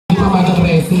Di ba Madam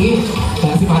Resi?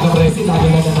 Si Madam Resi lagi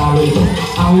na nanalo ito.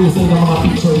 Ang uso ng mga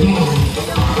picture niya.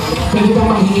 Pwede ba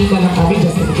manghingi na lang kami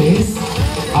just in case?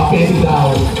 Pwede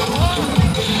daw.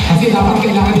 Kasi dapat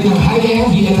kailangan din ng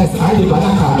high-end DSLR, di ba,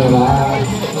 ng camera?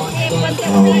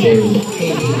 Okay.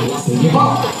 Sige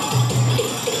po.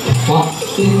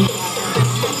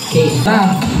 Okay.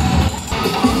 Na.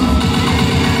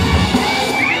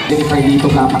 Identify dito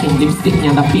dapat yung lipstick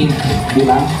niya na pink, di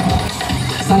ba?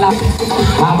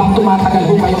 Habang tumatagal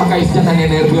po kayo mga guys dyan,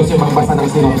 nanenervyos yung magbasa ng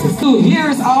synopsis. So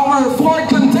here's our fourth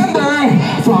contender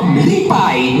from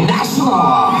Lipay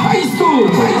National High School.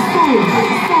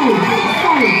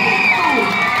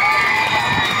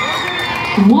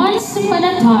 Once upon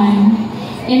a time,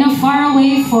 in a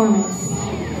faraway forest,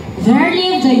 there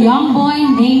lived a young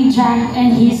boy named Jack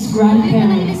and his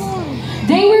grandparents.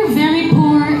 They were very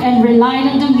poor and relied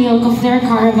on the milk of their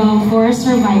carabao for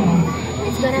survival.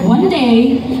 One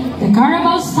day, the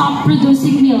carabao stopped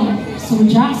producing milk, so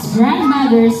Jack's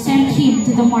grandmother sent him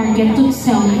to the market to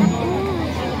sell it.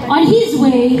 On his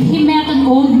way, he met an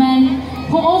old man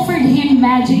who offered him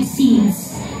magic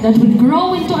seeds that would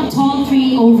grow into a tall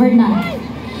tree overnight.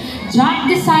 Jack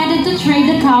decided to trade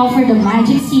the cow for the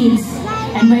magic seeds,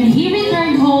 and when he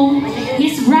returned home,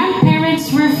 his grandparents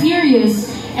were furious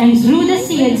and threw the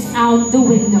seeds out the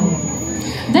window.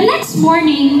 The next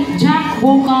morning, Jack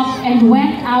woke up and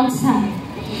went outside.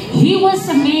 He was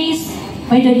amazed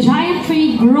by the giant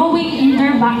tree growing in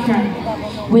their backyard,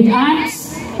 with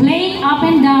ants playing up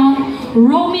and down,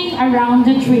 roaming around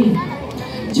the tree.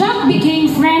 Jack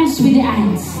became friends with the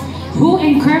ants, who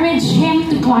encouraged him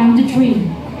to climb the tree.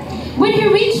 When he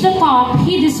reached the top,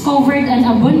 he discovered an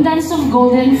abundance of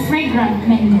golden, fragrant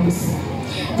mangoes.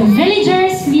 The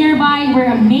villagers nearby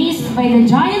were amazed by the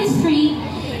giant tree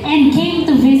and came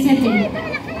to visit it.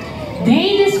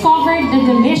 They discovered the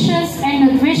delicious and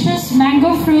nutritious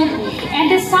mango fruit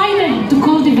and decided to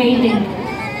cultivate it.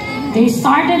 They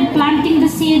started planting the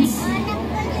seeds,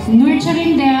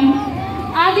 nurturing them,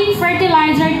 adding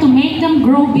fertilizer to make them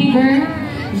grow bigger,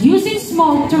 using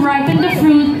smoke to ripen the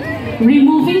fruit,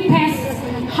 removing pests,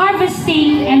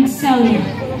 harvesting, and selling.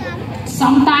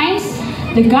 Sometimes,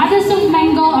 the goddess of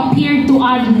mango appeared to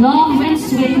add love and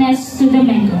sweetness to the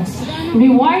mangoes,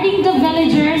 rewarding the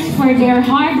villagers for their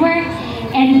hard work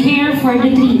and care for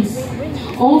the trees.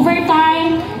 Over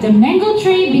time, the mango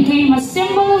tree became a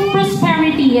symbol of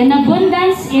prosperity and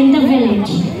abundance in the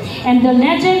village, and the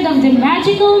legend of the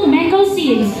magical mango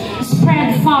seeds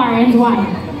spread far and wide.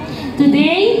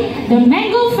 Today, the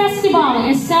Mango Festival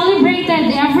is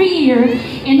celebrated every year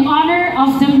in honor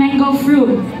of the mango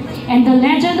fruit, and the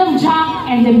legend of Jack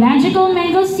and the magical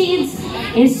mango seeds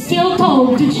is still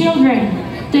told to children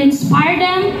to inspire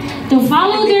them to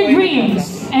follow their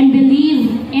dreams and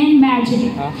believe in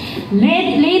magic.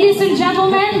 Ladies and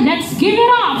gentlemen, let's give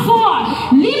it up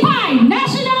for Lipay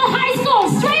National High School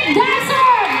Street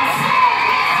Dancers!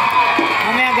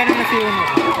 Mamaya ganun na si Uno.